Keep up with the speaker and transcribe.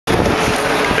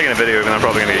making a video, even though I'm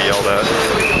probably gonna get yelled at.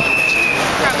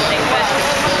 Probably, but...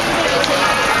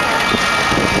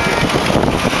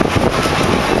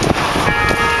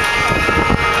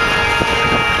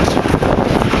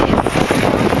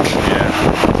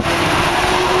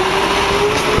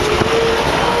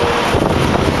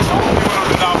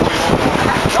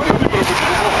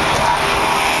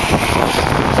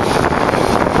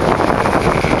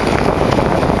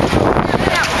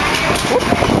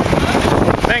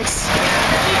 Thanks.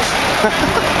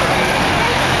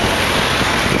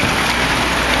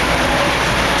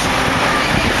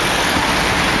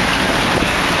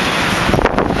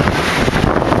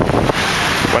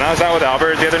 When I was out with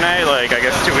Albert the other night, like I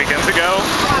guess 2 weekends ago,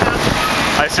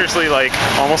 I seriously like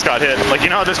almost got hit. Like, you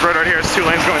know how this road right here is 2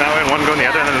 lanes going that way and one going the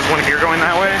other, and then there's one here going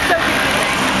that way?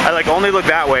 I like only looked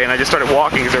that way and I just started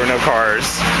walking because there were no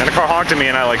cars. And a car honked at me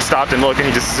and I like stopped and looked and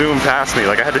he just zoomed past me.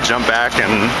 Like I had to jump back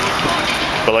and...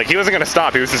 But like he wasn't gonna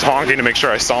stop, he was just honking to make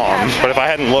sure I saw him. But if I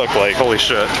hadn't looked, like holy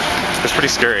shit, it's pretty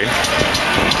scary.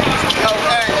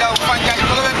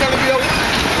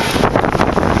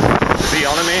 Is he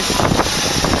yelling at me?